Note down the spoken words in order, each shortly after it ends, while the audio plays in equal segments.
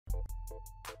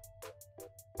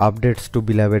Updates to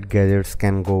beloved gadgets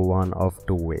can go one of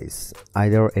two ways.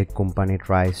 Either a company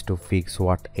tries to fix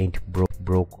what ain't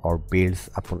broke or builds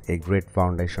upon a great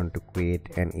foundation to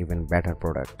create an even better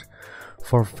product.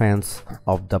 For fans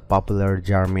of the popular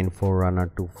Garmin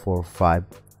Forerunner 245,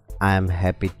 I am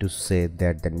happy to say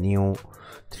that the new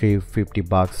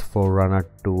 $350 Forerunner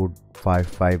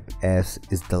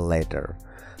 255S is the latter.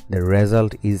 The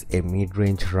result is a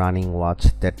mid-range running watch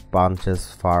that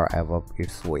punches far above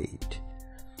its weight.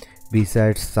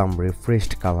 Besides some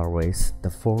refreshed colorways,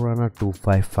 the Forerunner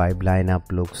 255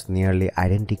 lineup looks nearly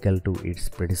identical to its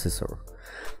predecessor.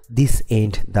 These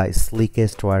ain't the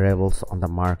sleekest wearables on the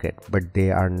market, but they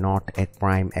are not a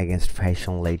crime against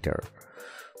fashion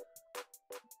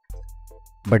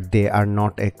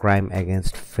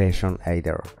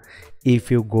either.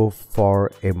 If you go for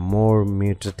a more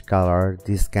muted color,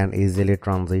 this can easily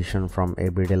transition from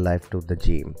everyday life to the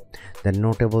gym. The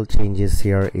notable changes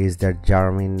here is that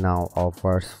Garmin now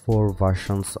offers 4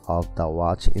 versions of the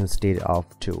watch instead of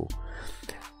 2.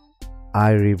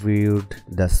 I reviewed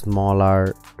the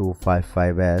smaller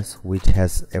 255S, which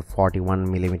has a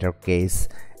 41mm case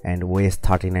and weighs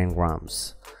 39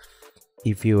 grams.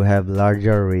 If you have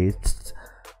larger wrists,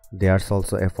 there's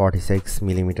also a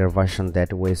 46mm version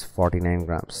that weighs 49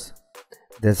 grams.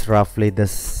 That's roughly the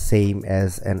same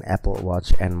as an Apple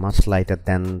Watch and much lighter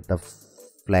than the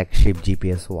flagship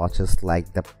GPS watches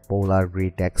like the Polar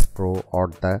Grit X Pro or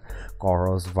the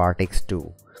Coros Vertex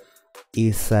 2.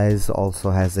 Each size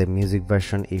also has a music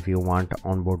version if you want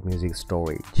onboard music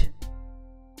storage.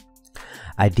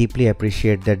 I deeply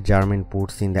appreciate that Garmin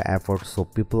puts in the effort so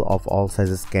people of all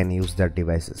sizes can use their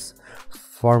devices.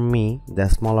 For me, the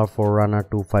smaller Forerunner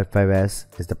 255S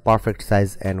is the perfect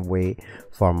size and weight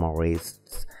for my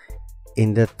wrists.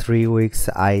 In the 3 weeks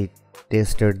I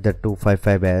tested the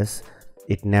 255S,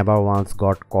 it never once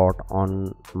got caught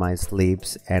on my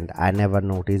sleeves and I never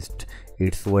noticed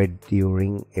its weight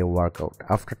during a workout.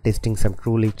 After testing some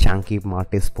truly chunky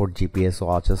multi-sport GPS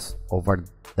watches over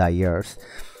the years,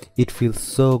 it feels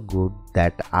so good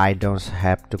that I don't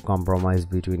have to compromise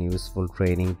between useful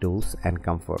training tools and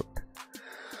comfort.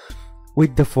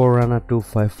 With the Forerunner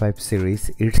 255 series,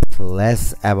 it's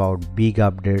less about big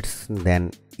updates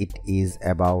than it is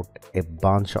about a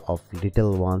bunch of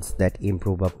little ones that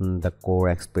improve upon the core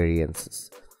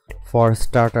experiences. For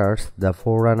starters, the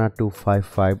Forerunner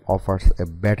 255 offers a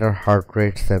better heart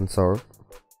rate sensor,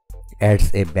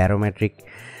 adds a barometric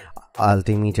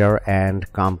altimeter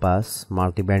and compass,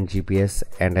 multiband GPS,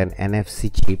 and an NFC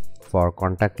chip for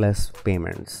contactless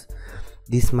payments.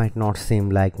 This might not seem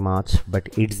like much, but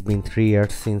it's been 3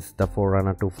 years since the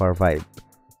Forerunner 245.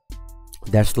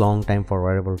 That's long time for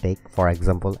wearable tech. For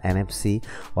example, NFC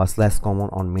was less common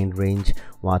on mid-range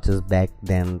watches back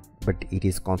then, but it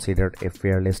is considered a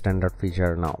fairly standard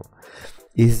feature now.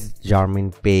 Is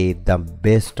Garmin Pay the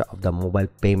best of the mobile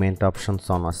payment options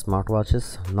on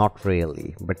smartwatches? Not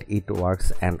really, but it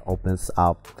works and opens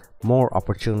up more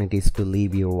opportunities to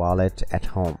leave your wallet at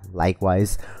home.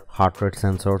 Likewise, heart rate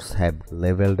sensors have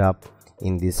leveled up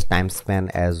in this time span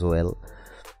as well.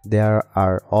 There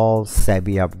are all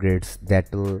savvy upgrades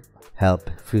that will help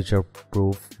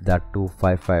future-proof the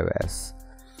 255S.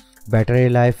 Battery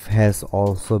life has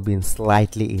also been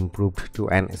slightly improved to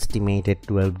an estimated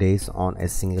 12 days on a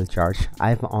single charge.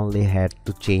 I've only had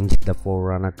to change the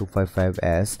Forerunner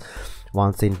 255S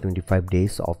once in 25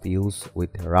 days of use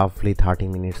with roughly 30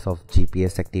 minutes of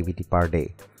GPS activity per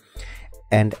day.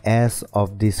 And as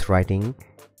of this writing,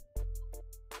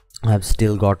 I've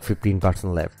still got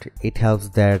 15% left. It helps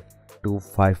that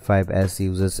 255S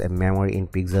uses a memory in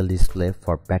pixel display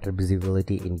for better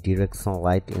visibility in direct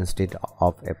sunlight instead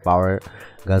of a power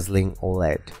guzzling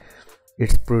OLED.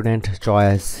 It's prudent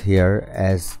choice here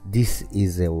as this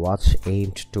is a watch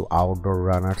aimed to outdoor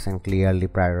runners and clearly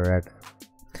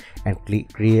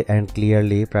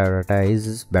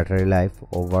prioritizes battery life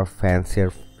over fancier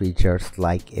features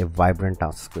like a vibrant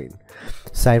touchscreen.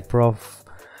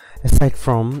 Aside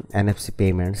from NFC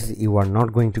payments, you are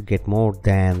not going to get more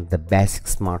than the basic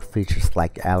smart features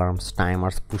like alarms,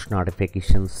 timers, push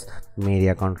notifications,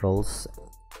 media controls,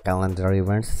 calendar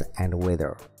events, and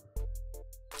weather.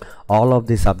 All of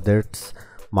these updates,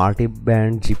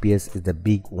 multi-band GPS is the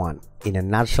big one. In a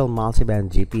nutshell,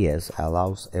 multi-band GPS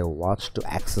allows a watch to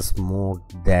access more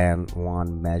than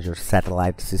one major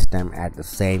satellite system at the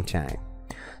same time.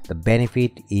 The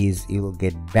benefit is you will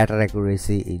get better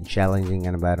accuracy in challenging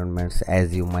environments.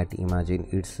 As you might imagine,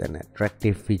 it's an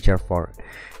attractive feature for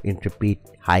intrepid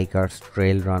hikers,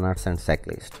 trail runners, and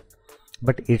cyclists.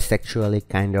 but it's actually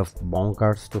kind of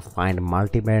bonkers to find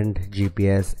multi-band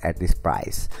GPS at this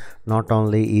price. Not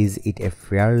only is it a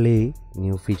fairly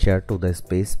new feature to the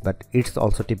space, but it's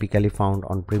also typically found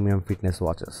on premium fitness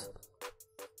watches.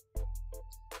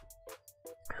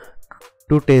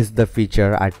 To test the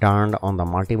feature, I turned on the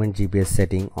multi-band GPS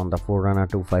setting on the Forerunner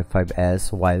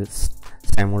 255S whilst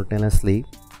simultaneously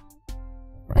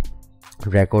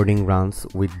recording runs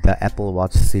with the Apple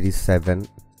Watch Series 7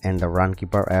 and the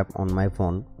Runkeeper app on my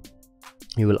phone.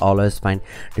 You will always find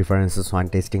differences when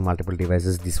testing multiple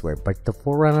devices this way, but the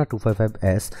Forerunner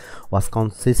 255S was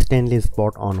consistently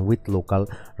spot on with local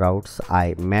routes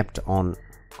I mapped on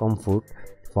Comfort,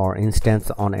 for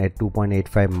instance on a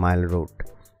 2.85-mile route.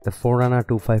 The Forerunner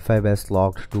 255S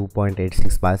logged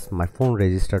 2.86 miles, my phone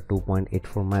registered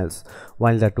 2.84 miles,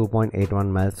 while the 2.81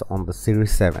 miles on the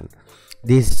Series 7.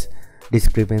 These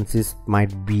discrepancies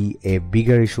might be a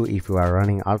bigger issue if you are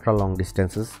running ultra long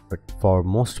distances, but for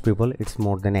most people it's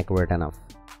more than accurate enough.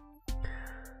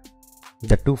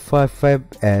 The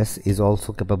 255S is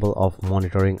also capable of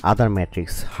monitoring other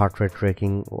metrics. Heart rate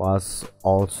tracking was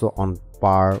also on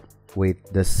par with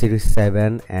the Series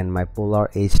 7, and my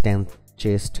Polar H10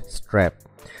 chest strap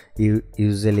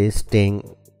usually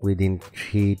staying within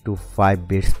 3 to 5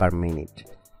 beats per minute.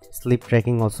 Sleep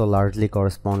tracking also largely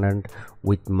corresponded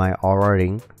with my Oura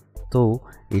ring, though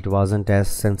it wasn't as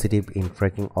sensitive in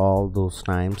tracking all those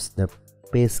times the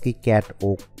pesky cat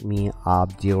woke me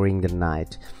up during the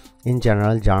night. In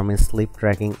general, Garmin sleep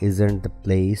tracking isn't the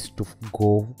place to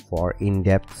go for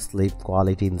in-depth sleep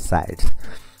quality insights.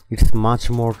 It's much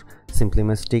more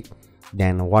simplistic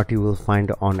than what you will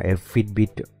find on a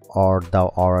Fitbit or the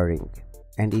Oura ring.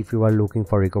 And if you are looking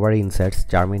for recovery insights,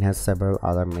 Garmin has several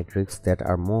other metrics that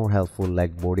are more helpful,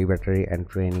 like body battery and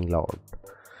training load.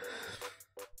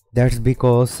 That's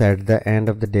because at the end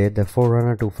of the day, the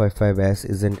Forerunner 255S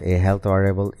isn't a health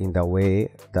wearable in the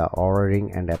way the Oura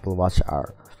ring and Apple Watch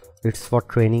are. It's for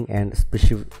training, and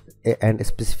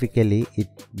specifically it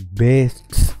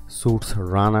best suits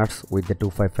runners. With the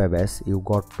 255S, you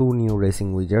got two new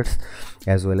racing widgets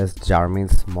as well as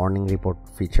Garmin's morning report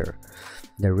feature.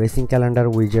 The racing calendar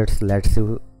widget lets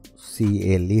you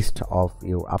see a list of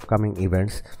your upcoming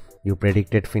events, your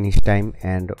predicted finish time,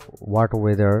 and what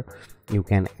weather you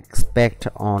can expect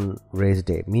on race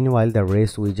day. Meanwhile, the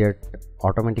race widget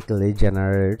automatically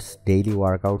generates daily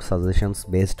workout suggestions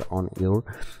based on your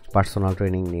personal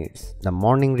training needs. The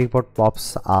morning report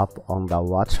pops up on the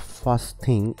watch first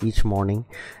thing each morning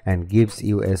and gives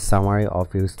you a summary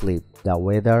of your sleep, the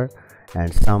weather,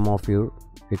 and some of your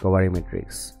recovery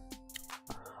metrics.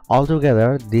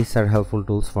 Altogether, these are helpful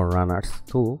tools for runners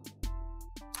too.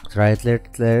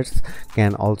 Triathletes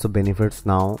can also benefit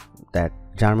now that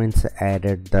Garmin's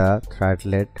added the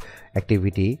triathlete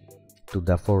activity to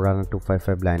the Forerunner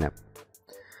 255 lineup.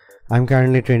 I'm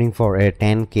currently training for a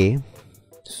 10K,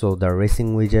 so the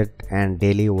racing widget and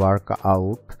daily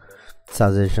workout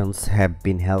suggestions have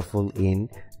been helpful in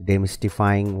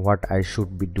demystifying what I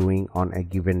should be doing on a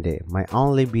given day. My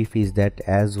only beef is that,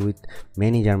 as with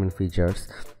many Garmin features,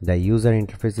 the user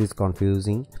interface is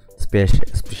confusing,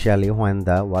 especially when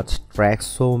the watch tracks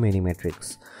so many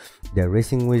metrics. The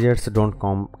racing widgets don't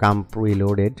come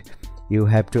preloaded, you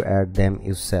have to add them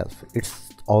yourself.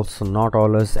 It's also not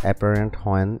always apparent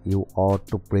when you ought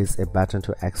to press a button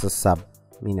to access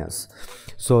sub-menus,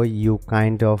 so you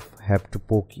kind of have to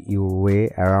poke your way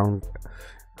around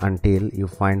until you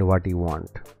find what you want.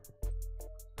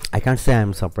 I can't say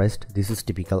I'm surprised. This is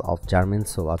typical of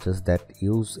Garmin's watches that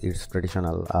use its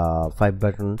traditional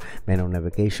 5-button menu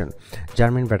navigation.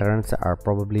 Garmin veterans are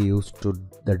probably used to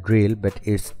the drill, but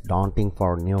it's daunting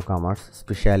for newcomers,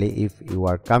 especially if you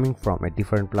are coming from a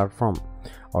different platform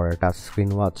or a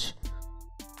touchscreen watch.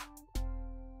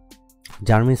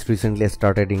 Garmin's recently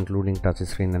started including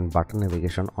touchscreen and button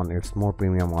navigation on its more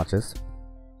premium watches,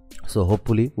 so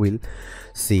hopefully we'll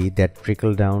see that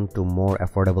trickle down to more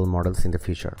affordable models in the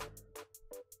future.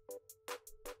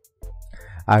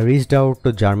 I reached out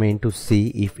to Garmin to see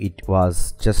if it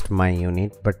was just my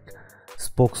unit, but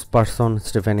spokesperson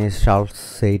Stephanie Schultz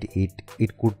said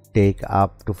it could take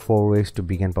up to 4 weeks to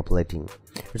begin populating.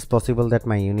 It's possible that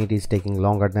my unit is taking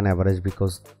longer than average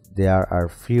because there are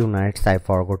few nights I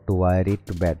forgot to wire it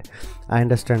to bed. I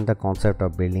understand the concept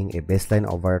of building a baseline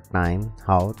over time,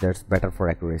 how that's better for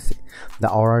accuracy. The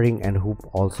Oura ring and hoop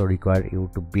also require you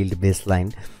to build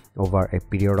baseline over a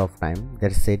period of time.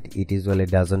 That said, it usually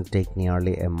doesn't take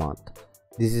nearly a month.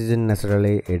 This isn't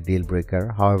necessarily a deal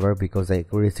breaker, however, because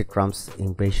accuracy trumps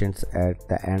impatience at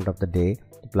the end of the day.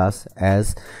 Plus,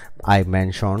 as I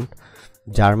mentioned,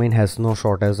 Garmin has no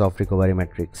shortage of recovery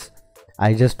metrics.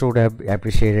 I just would have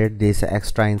appreciated this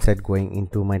extra insight going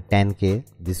into my 10K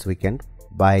this weekend.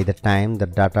 By the time the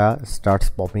data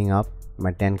starts popping up,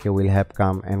 my 10K will have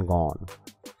come and gone.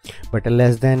 But a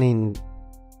less than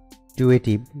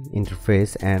intuitive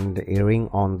interface and erring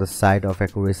on the side of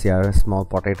accuracy are small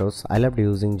potatoes. I loved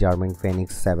using Garmin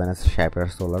Fenix 7S Shaper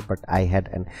Solar, but I had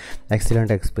an excellent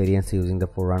experience using the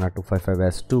Forerunner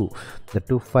 255S too. The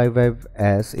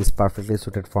 255S is perfectly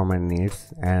suited for my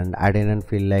needs, and I didn't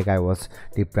feel like I was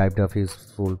deprived of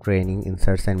useful training,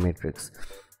 insights and metrics.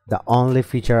 The only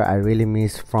feature I really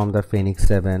missed from the Fenix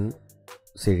 7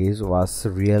 series was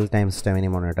real-time stamina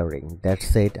monitoring. That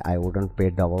said, I wouldn't pay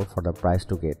double for the price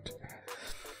to get.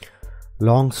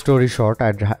 Long story short,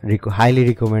 I'd highly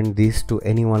recommend this to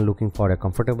anyone looking for a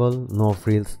comfortable,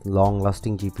 no-frills,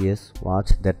 long-lasting GPS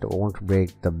watch that won't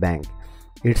break the bank.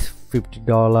 It's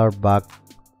 $50 buck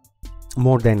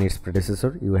more than its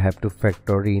predecessor. You have to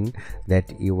factor in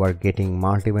that you are getting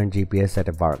multi-band GPS at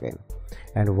a bargain.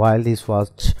 And while this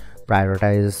watch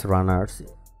prioritizes runners,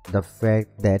 the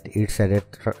fact that it's at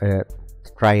a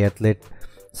triathlete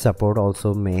support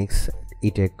also makes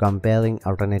it a compelling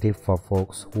alternative for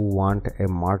folks who want a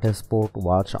multi-sport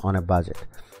watch on a budget.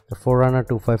 The Forerunner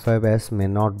 255S may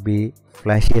not be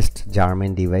flashiest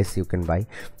Garmin device you can buy,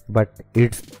 but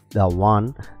it's the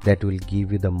one that will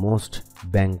give you the most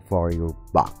bang for your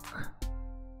buck.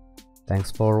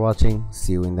 Thanks for watching.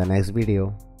 See you in the next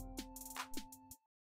video.